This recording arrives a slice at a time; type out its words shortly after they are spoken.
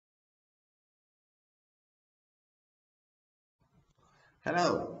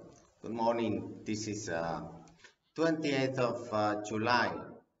Hello, good morning. This is 28th of July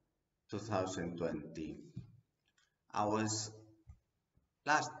 2020. I was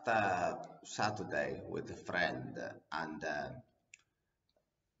last Saturday with a friend and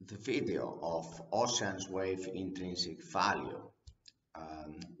the video of Ocean's Wave intrinsic value.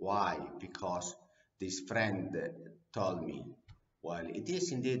 Why? Because this friend told me, well, it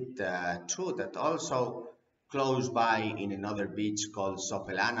is indeed true that also close by in another beach called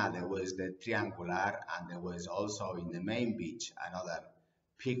Sopelana, there was the triangular, and there was also in the main beach another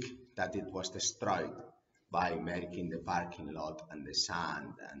peak that it was destroyed by making the parking lot and the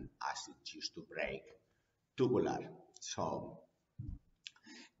sand and acid used to break tubular. So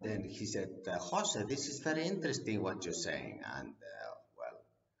then he said, Jose, this is very interesting what you're saying. And well,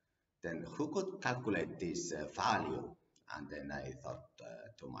 then who could calculate this value? And then I thought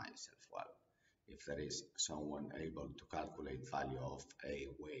to myself, well, if there is someone able to calculate value of a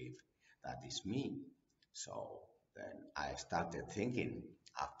wave, that is me. So then I started thinking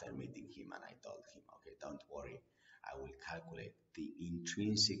after meeting him, and I told him, okay, don't worry, I will calculate the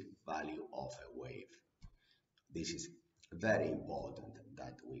intrinsic value of a wave. This is very important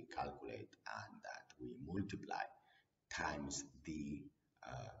that we calculate and that we multiply times the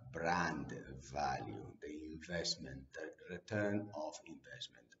brand value, the investment, the return of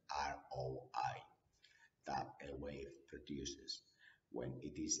investment, ROI, that a wave produces. When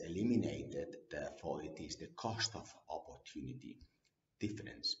it is eliminated, therefore it is the cost of opportunity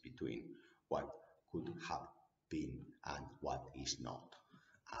difference between what could have been and what is not.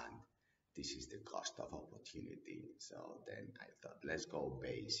 And this is the cost of opportunity. So then I thought, let's go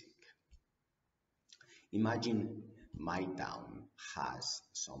basic. Imagine my town has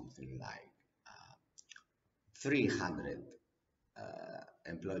something like 300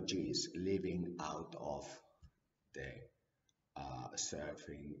 employees living out of the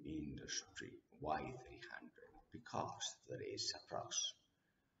surfing industry. Why 300? Because there is approx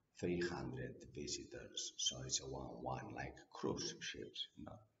 300 visitors, so it's a one-one like cruise ships,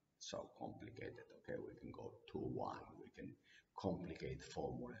 not so complicated. Okay, we can go 2-1, we can complicate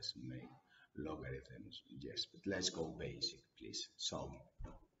formulas, make logarithms, yes, but let's go basic, please. So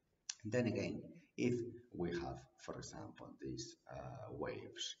then again, if we have, for example, these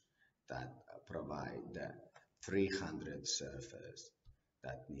waves that provide 300 surfers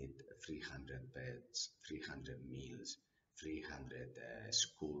that need 300 beds, 300 meals, 300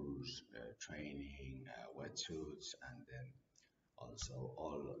 schools, training, wetsuits, and then also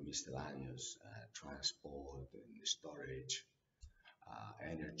all miscellaneous transport and storage,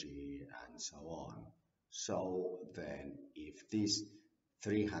 energy, and so on. So then if these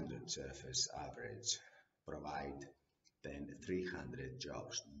 300 surface average provide then 300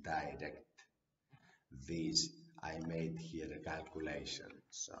 jobs direct, this I made here a calculation.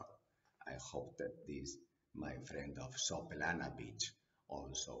 So I hope that this, my friend of Sopelana beach,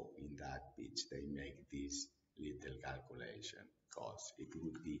 also in that beach they make this little calculation, because it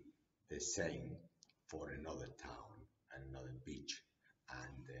would be the same for another town and another beach,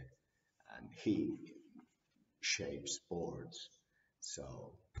 and he shapes boards.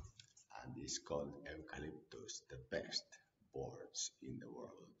 So, and it's called eucalyptus, the best boards in the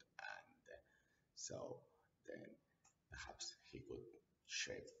world. And so then perhaps he could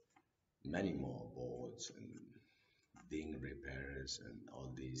shape many more boards and ding repairs and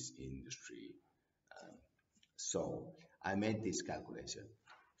all this industry. Um, so I made this calculation.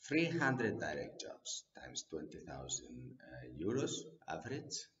 300 direct jobs times 20,000 euros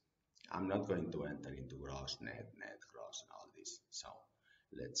average. I'm not going to enter into gross, net gross and all this. So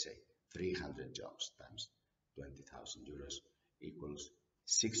let's say 300 jobs times 20,000 euros equals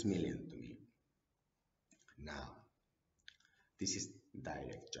 6 million to me. Now, this is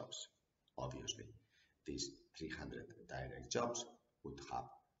direct jobs. Obviously, these 300 direct jobs would have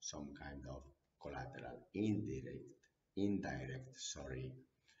some kind of collateral indirect,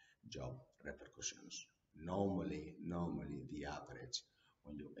 job repercussions. Normally the average,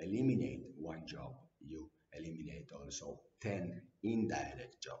 when you eliminate one job, you eliminate also 10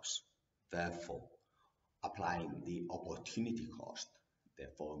 indirect jobs. Therefore, applying the opportunity cost, the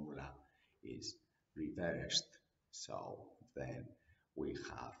formula is reversed. So then we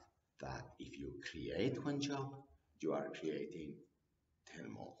have that if you create one job, you are creating 10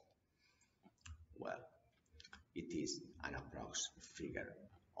 more. Well, it is an approx figure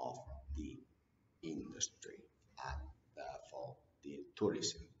of the industry, and therefore the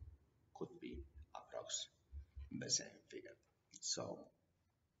tourism could be approx the same figure. So,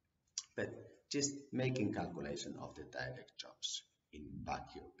 but just making calculation of the direct jobs in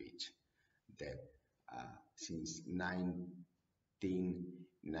Baguio Beach, that since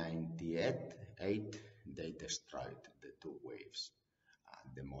 1998, they destroyed the two waves.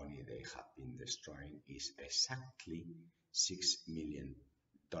 The money they have been destroying is exactly $6 million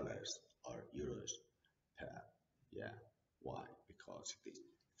or euros per year. Why? Because it is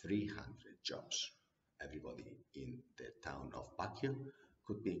 300 jobs. Everybody in the town of Baguio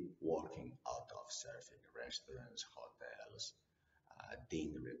could be working out of surfing restaurants, hotels,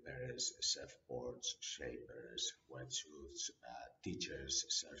 ding repairers, surfboards, shapers, wetsuits, teachers,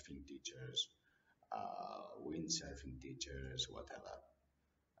 surfing teachers, windsurfing teachers, whatever,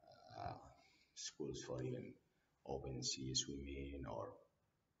 uh, schools for even open sea swimming or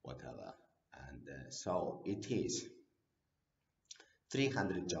whatever. And so it is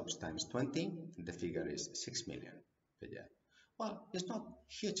 300 jobs times 20, the figure is 6 million per year. Well, it's not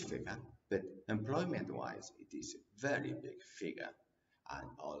huge figure, but employment-wise, it is a very big figure. And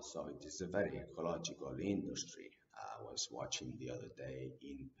also, it is a very ecological industry. I was watching the other day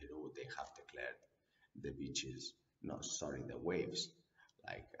in Peru, they have declared the beaches, no, sorry, the waves,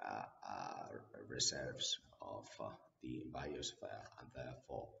 like reserves of the biosphere, and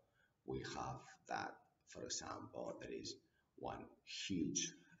therefore we have that. For example, there is one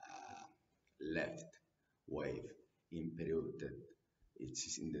huge left wave in Peru that it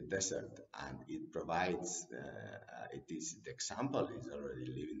is in the desert and it provides, it is the example is already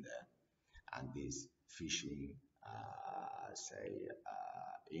living there, and this fishing, say,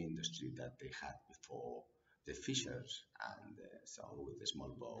 industry that they had before, the fishers, and so with the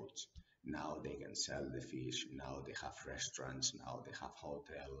small boats, now they can sell the fish, now they have restaurants, now they have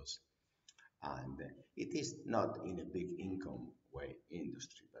hotels, and it is not in a big income way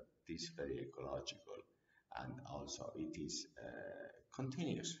industry, but it is very ecological, and also it is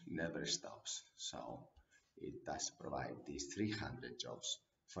continuous, never stops. So it does provide these 300 jobs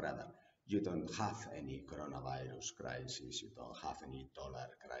forever. You don't have any coronavirus crisis, you don't have any dollar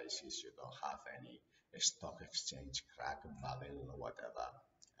crisis, you don't have any stock exchange crack, bubble, or whatever.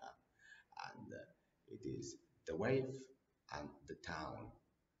 And it is the wave and the town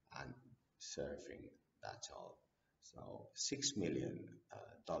and surfing, that's all. So $6 million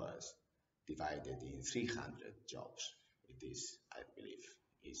divided in 300 jobs, it is, I believe,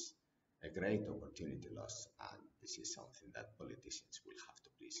 is a great opportunity loss, and this is something that politicians will have to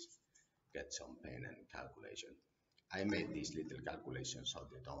please get some pen and calculation. I made these little calculations so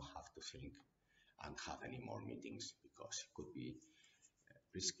they don't have to think and have any more meetings because it could be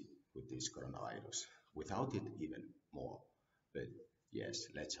risky with this coronavirus. Without it, even more. But yes,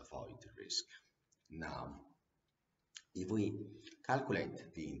 let's avoid the risk. Now, if we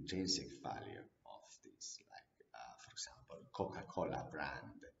calculate the intrinsic value of this, like for example, Coca-Cola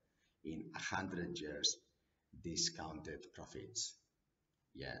brand in 100 years discounted profits,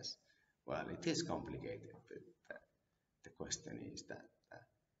 yes, well, it is complicated, but the question is that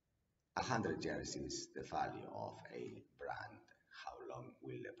 100 years is the value of a brand. How long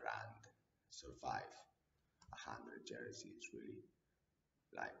will the brand survive? 100 years is really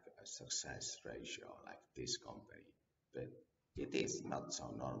like a success ratio, like this company. But it is not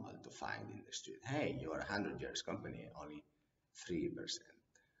so normal to find in the street, hey, you are a 100 years company, only 3%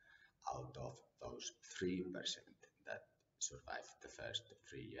 out of those 3% that survived the first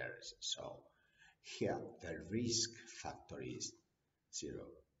 3 years. So here the risk factor is zero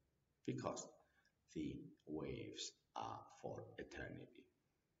because the waves are for eternity.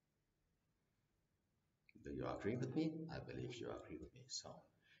 Do you agree with me? I believe you agree with me. So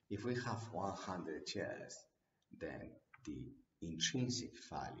if we have 100 shares, then the intrinsic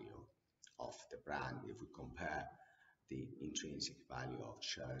value of the brand, if we compare the intrinsic value of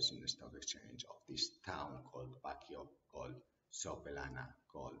shares in the stock exchange of this town called Baguio, called Sopelana,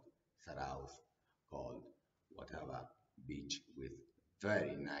 called Zarauz, called whatever beach with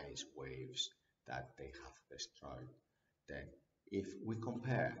very nice waves that they have destroyed, then if we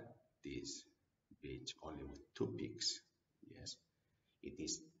compare this beach only with two peaks, yes, it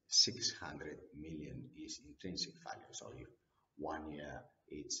is 600 million is intrinsic value. So if 1 year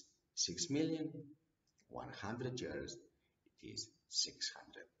it's 6 million, 100 years it is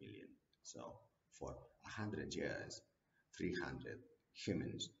 600 million. So for 100 years, 300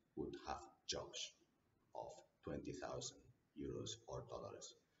 humans would have jobs of 20,000 euros or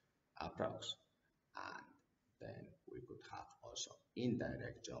dollars approx. And then we could have also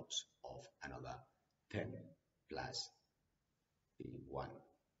indirect jobs of another 10 plus the 1.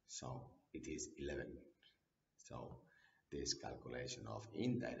 So it is 11. So this calculation of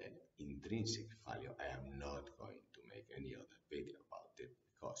indirect intrinsic value, I am not going to make any other video about it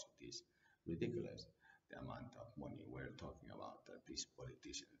because it is ridiculous the amount of money we're talking about that these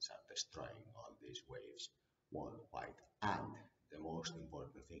politicians are destroying all these waves worldwide, and the most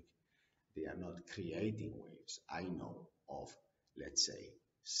important thing. They are not creating waves. I know of, let's say,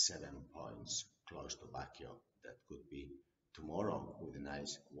 7 points close to Baguio that could be tomorrow with a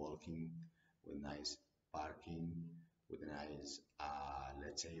nice walking, with nice parking, with a nice,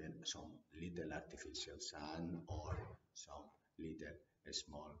 let's say, even some little artificial sun or some little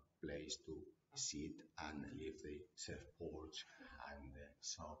small place to sit and leave the surfboards. And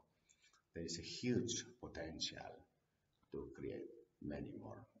so there is a huge potential to create many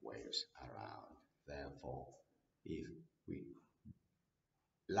more waves around. Therefore, if we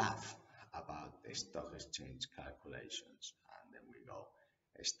laugh about the stock exchange calculations and then we go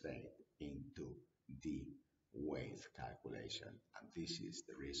straight into the wave calculation, and this is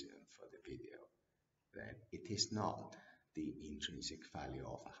the reason for the video, then it is not the intrinsic value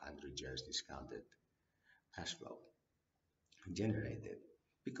of 100 years discounted cash flow generated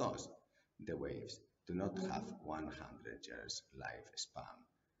because the waves do not have 100 years lifespan.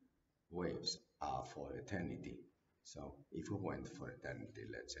 Waves are for eternity. So if we went for eternity,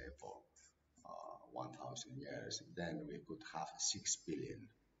 let's say for 1000 years, then we could have 6 billion.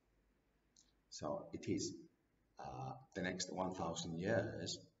 So it is the next 1000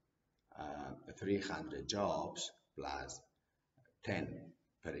 years, 300 jobs plus 10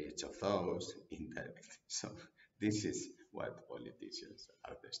 per each of those indirect. So this is what politicians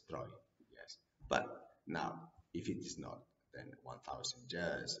are destroying, yes. But now, if it is not, then 1000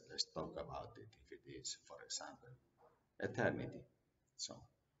 years, let's talk about it if it is, for example, eternity. So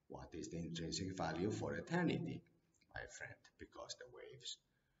what is the intrinsic value for eternity, my friend? Because the waves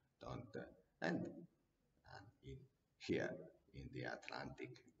don't end. And in here in the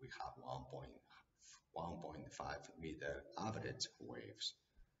Atlantic, we have 1.5 meter average waves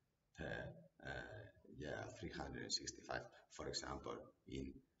per yeah, 365. For example,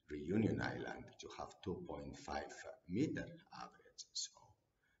 in Reunion Island, you have 2.5 meter average. So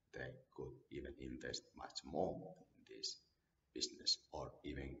they could even invest much more in this business or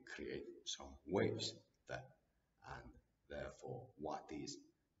even create some waves there. And therefore, what is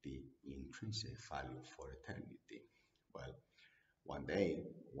the intrinsic value for eternity? Well, one day,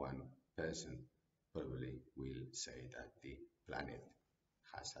 one person probably will say that the planet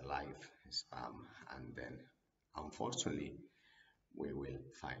has a life span, and then unfortunately, we will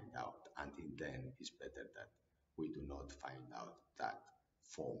find out. Until then, it's better that we do not find out that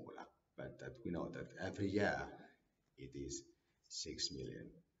formula, but that we know that every year it is 6 million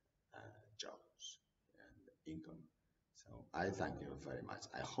jobs and income. So I thank you very much.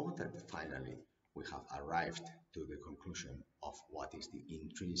 I hope that finally we have arrived to the conclusion of what is the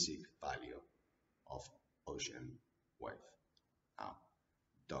intrinsic value of ocean wave. Now,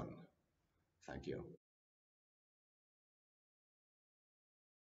 done. Thank you.